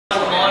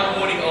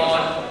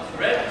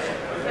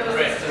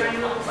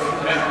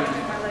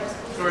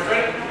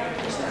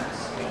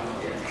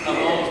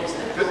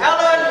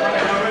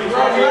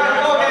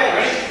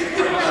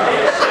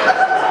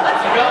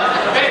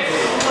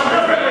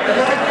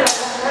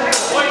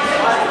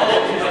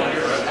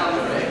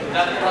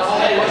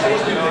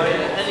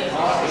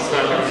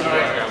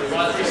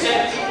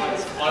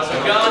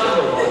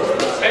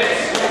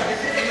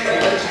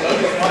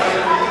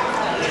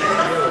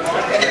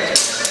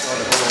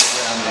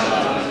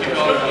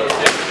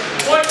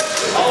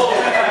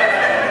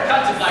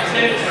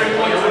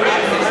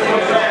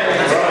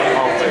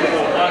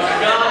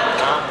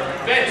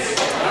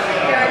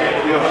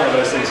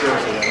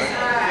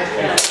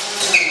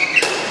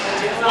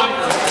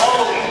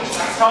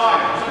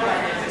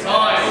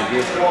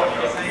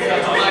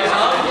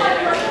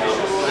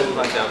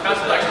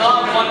Black's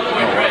arm, 1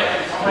 point red.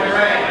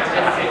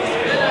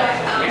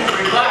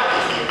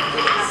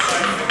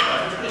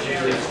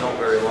 Usually it's not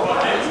very long.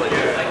 It's like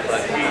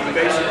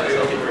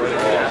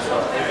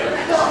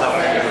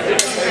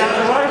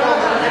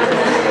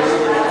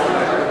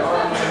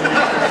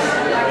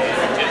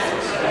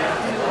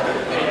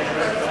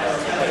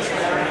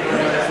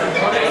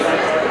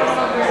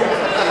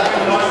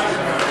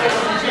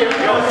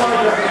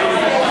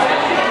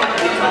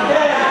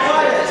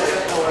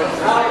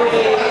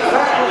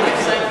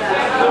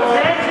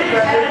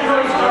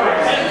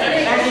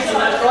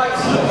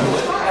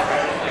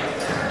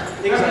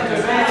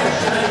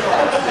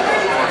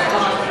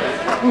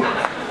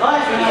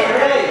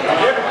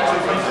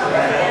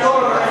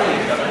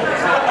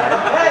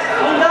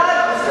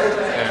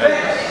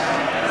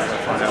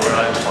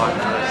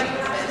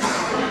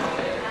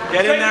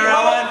Get in there,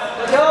 Alan.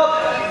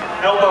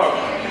 Elbow.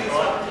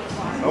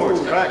 Oh,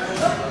 it's back.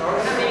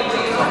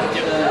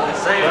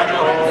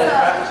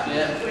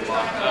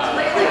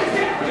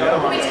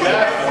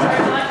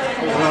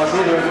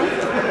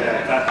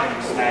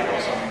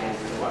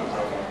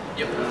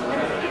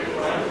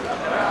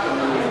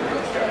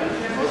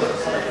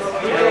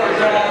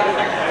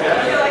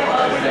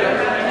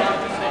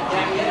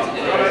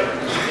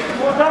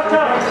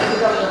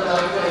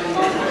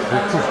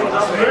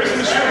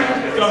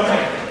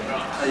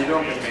 You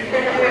don't get me.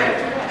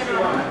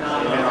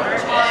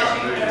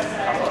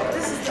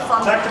 This is the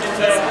fun.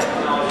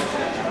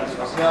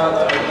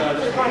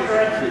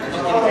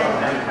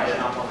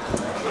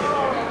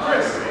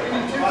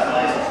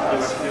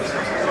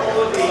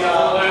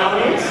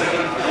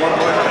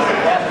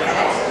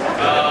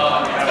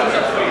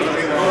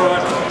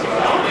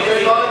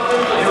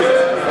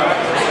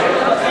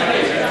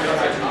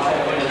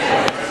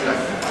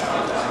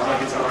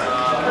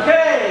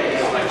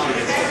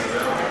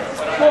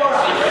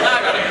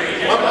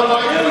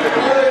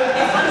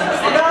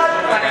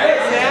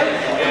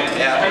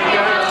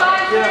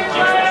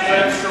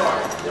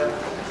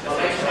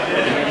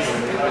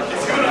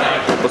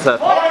 What's that?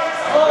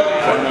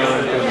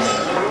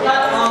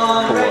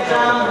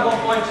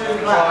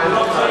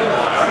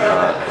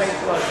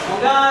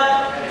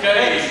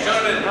 Okay,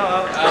 gentlemen,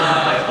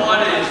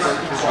 one is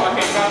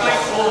striking traveling.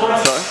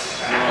 Sorry?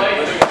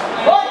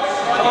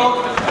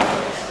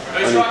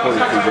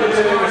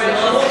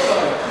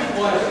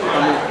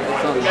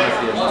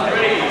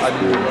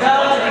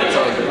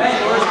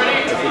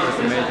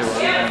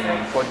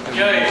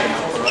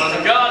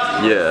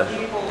 Yeah.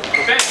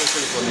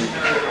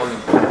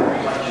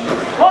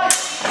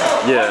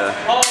 Yeah.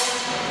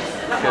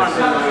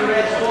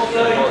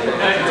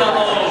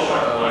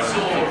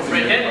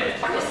 Red head.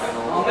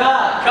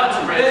 Cut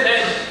to red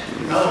head.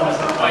 Wait,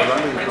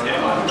 red head.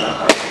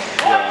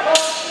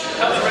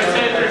 Cut to red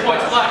head, 3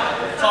 points black.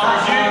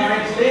 Time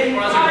resume.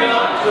 Rise and go.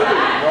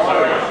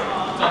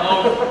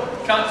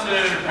 Cut to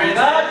red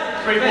head,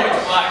 3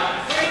 points black.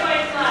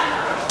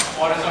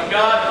 One is on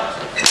guard.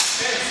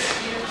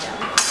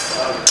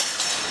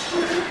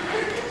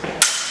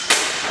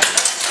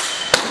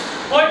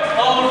 Point,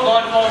 hold,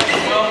 line hold as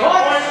well.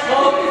 Point,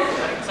 hold.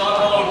 Side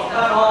hold.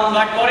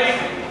 Black body.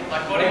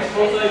 Black body.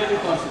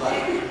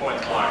 Point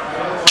black.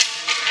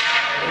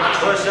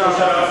 Push up.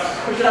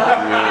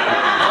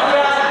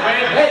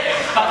 Red.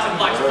 Cuts in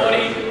black's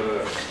body.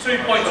 2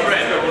 points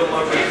red.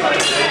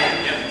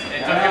 Yep.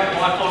 And don't give the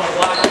line hold on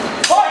black.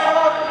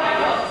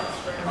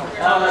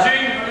 Resume.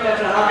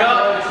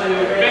 Guard.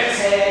 Bets.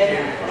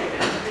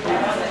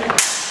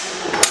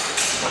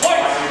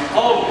 Point.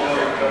 Hold.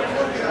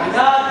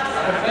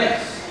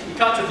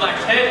 Cut to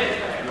black's head.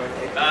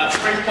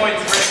 3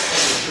 points red.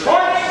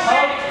 Point.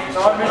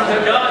 Hold.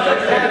 Guard.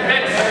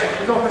 Bets.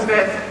 He's off his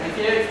net. Thank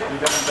you.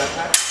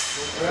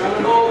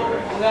 Round ball.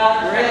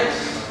 Red.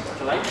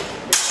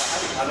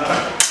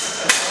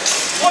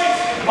 Point.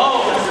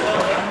 Hold.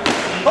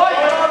 Point.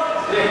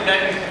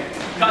 Then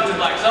cut to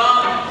black's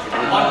arm.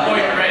 1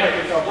 point red.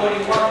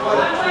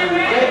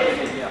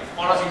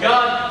 One on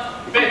guard.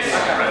 Bets.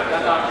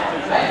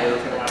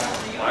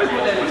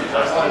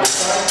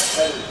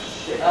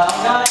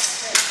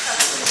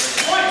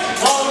 Point.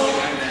 Hold.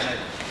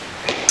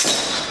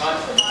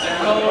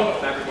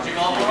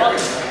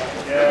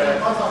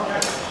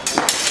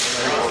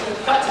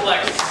 Cut to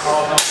black's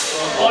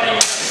body.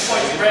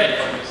 Points red.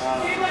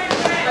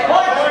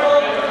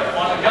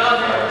 One on guard.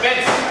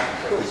 Bets.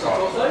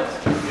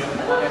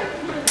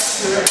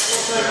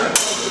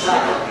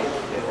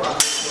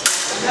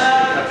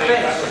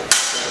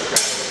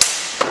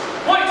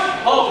 Point.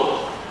 Hold.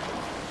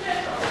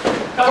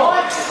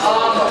 Point.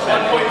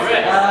 1 point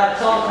red.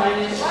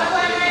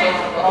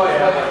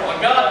 On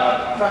guard.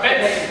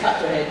 Bets.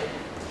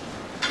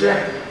 Yeah.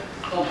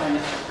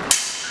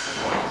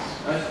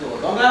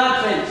 On guard,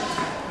 fence.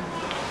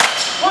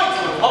 Point.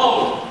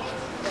 Hold.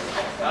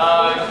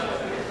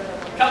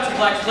 Cut to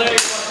black's leg.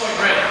 1 point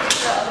red.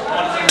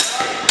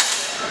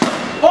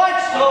 Point.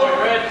 1 point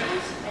red.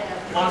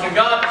 One's in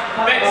guard.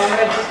 Bets.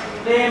 Red.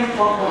 Them,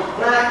 1 point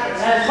black.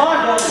 And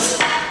 5 points.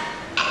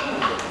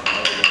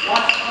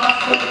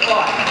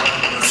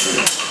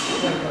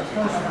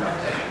 Push,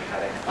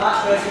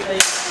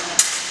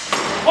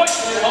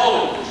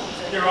 hold.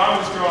 Your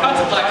arm is drawn. Cut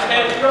to black's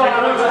head.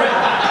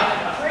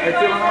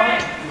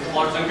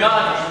 Locks and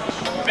guard.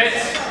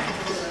 Bits.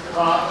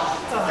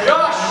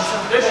 Josh,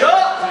 the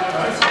shot.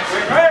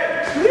 Great.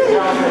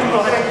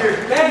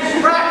 Bench,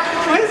 crack.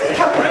 Where's he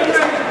coming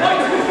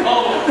from?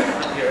 Hold.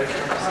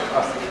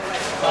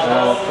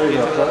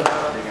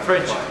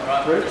 French.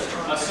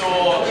 I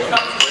saw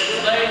cuts to his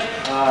leg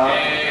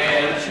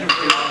and two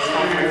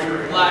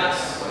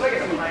blacks.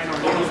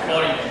 Little's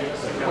body.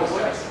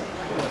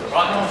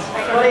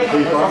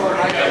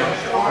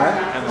 Right.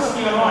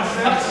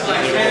 Cuts to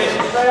black's head.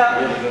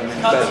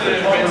 Cuts to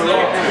his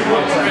leg.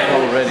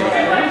 Already.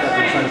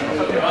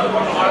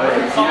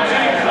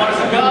 One is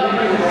a gun.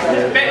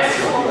 Bits.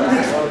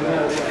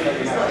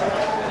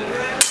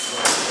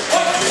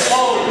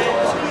 Hold.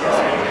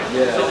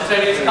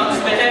 Subtenius cuts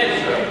to the head.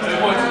 2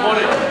 points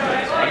awarded.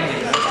 One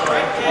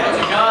is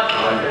a gun.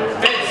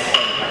 Bits.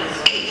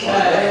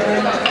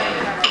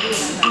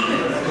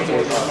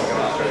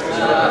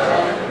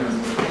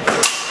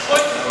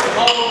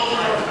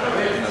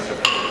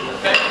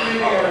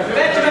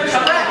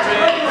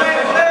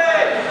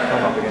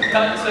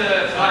 Cut to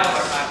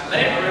Mike's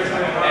leg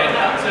and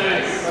cut to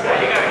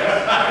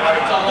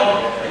Tom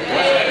Long.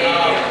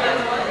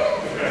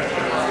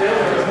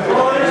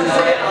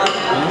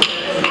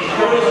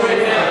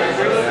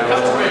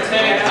 Cut to Red's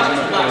head, cut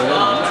to Black's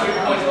arm, 2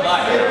 points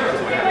black.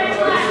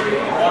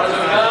 One is a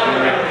gun,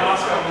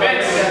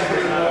 Bets.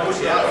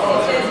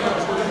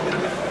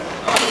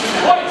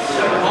 Points,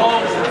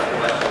 Long.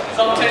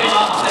 Subtenius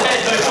up to the head,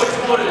 2 points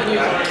awarded.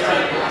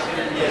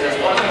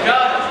 One is a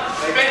gun,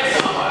 Bets.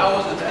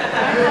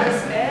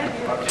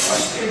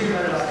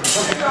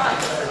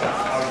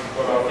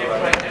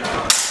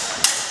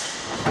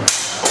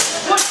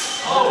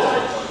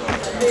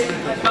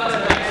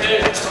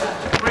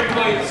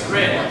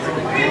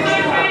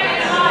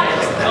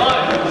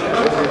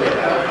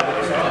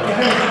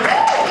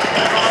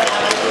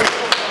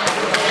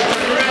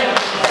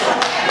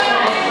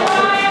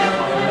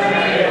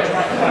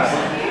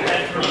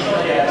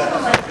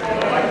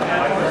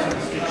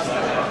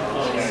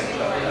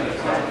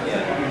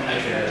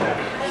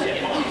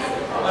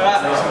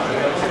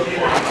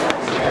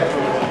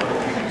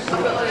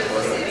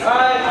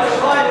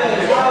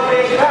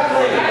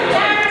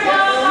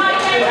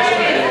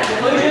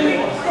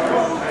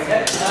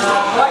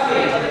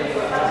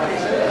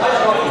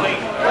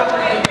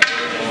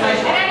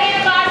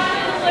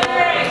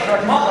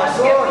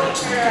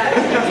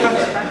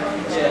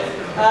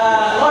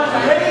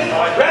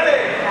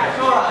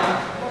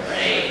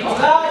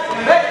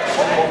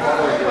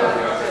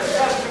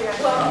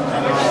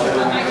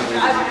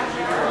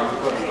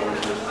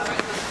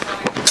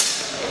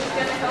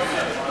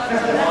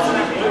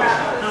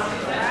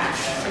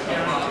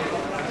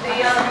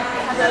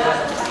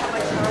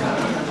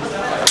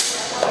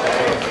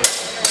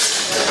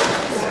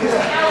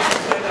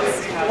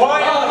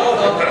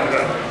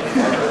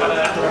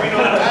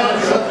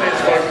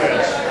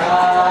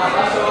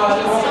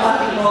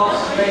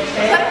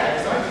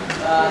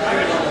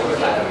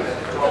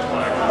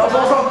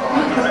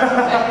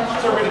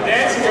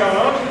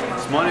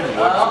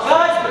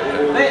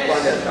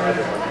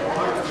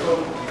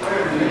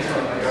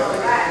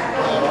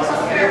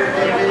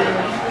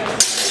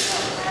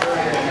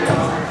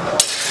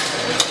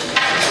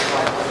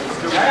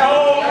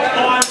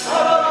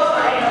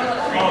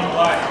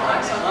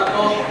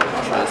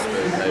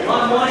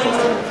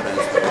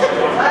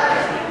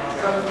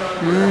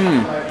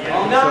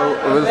 So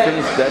we'll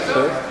finish that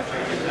first,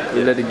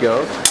 we'll let it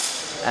go,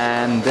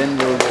 and then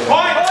we'll go.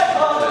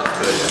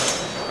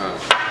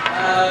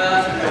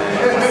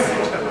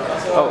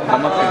 Oh,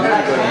 I'm not going to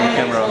go on the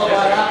camera.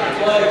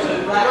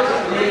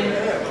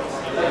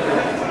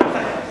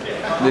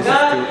 This is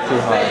too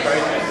high.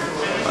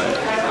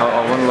 I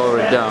want to lower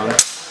it down.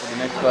 For the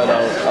next fight,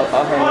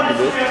 I'll hang on to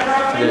this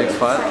to the next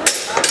fight.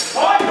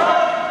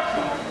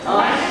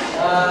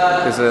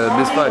 Because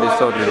this fight is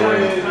totally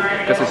ruined.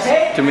 Because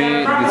to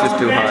me, this is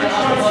too high.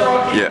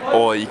 Yeah,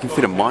 or you can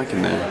fit a mic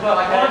in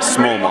there.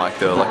 Small mic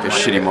though, like a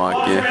shitty mic,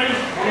 yeah.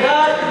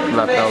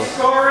 Lapel.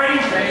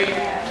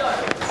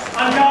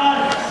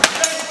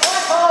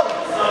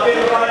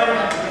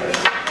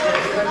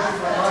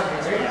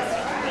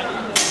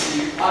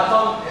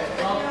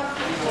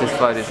 This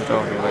fight is a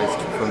total waste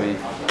for me.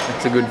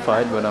 It's a good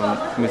fight, but I'm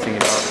missing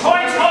it out.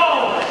 Point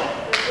hold!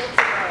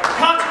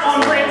 Cut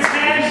on Red's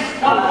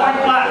hand, 1 point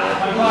black.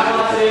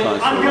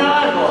 On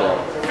guard.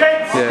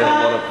 Fence. Yeah, a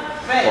lot of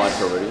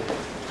Fights already.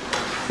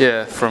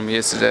 yeah, from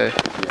yesterday.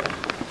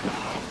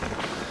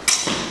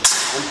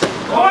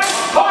 Point!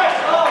 Point!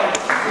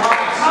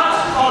 Cut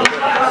on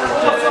black.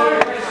 Also,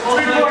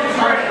 2 points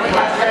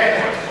red.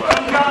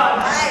 On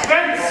guard.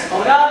 Fence.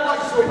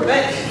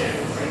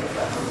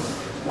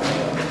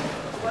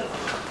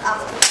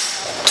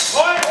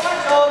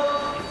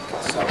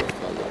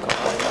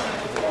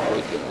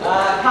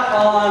 Cut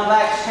on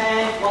black's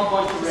hand, 1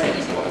 point to red.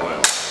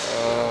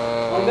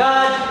 On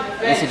guard,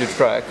 Easy to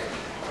track.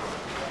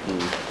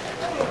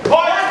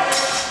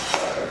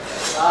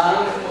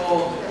 I'm looking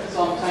for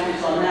some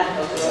changes on that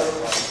as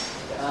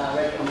well.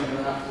 Red coming in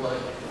enough flow.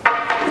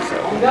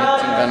 On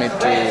guard. I think I need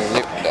to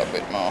lift a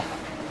bit more.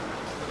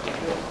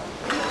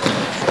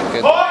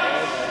 Good.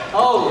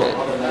 Oh!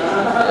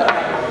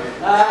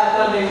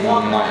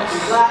 Nice.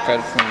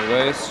 Cut from the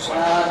waist.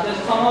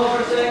 Just come over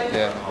a sec.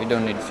 Yeah, we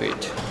don't need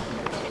feet.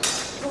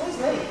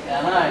 Yeah,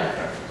 I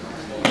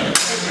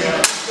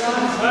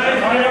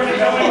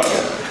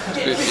It's a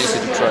bit easy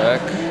to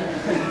track.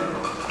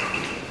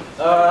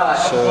 know. Alright.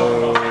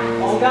 So.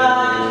 On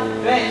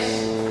guard. Bench.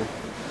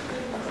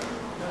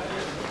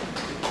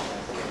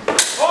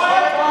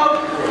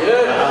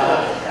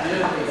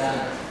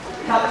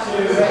 Cut to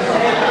rest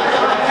head.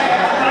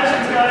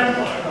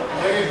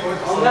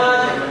 On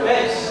guard.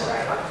 Bench.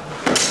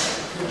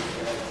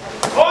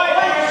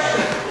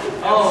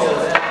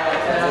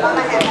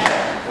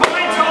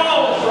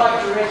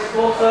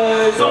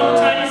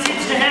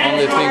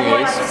 Only thing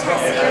is,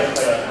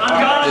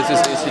 this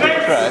is easy to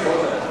crack,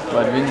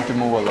 but we need to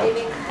move a lot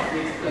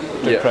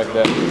to crack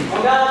that.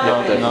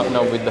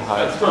 No, with the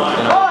height. You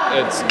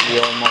know, it's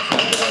the almost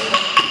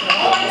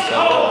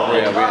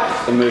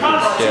The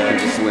movements can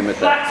just limit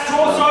that.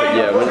 But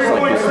yeah, when it's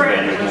like this,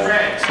 then there's more.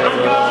 So,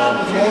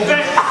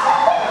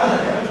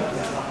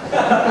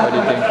 what do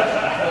you think?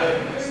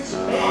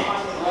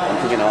 I'm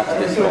thinking after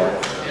this one,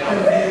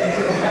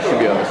 should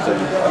be able to just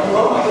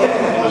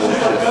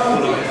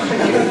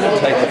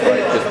take the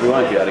fight, because we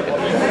won't be able to get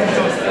the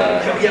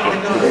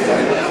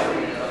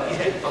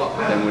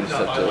then we'll just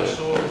have to work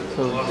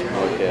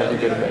out. You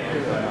get it back.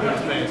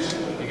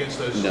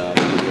 No,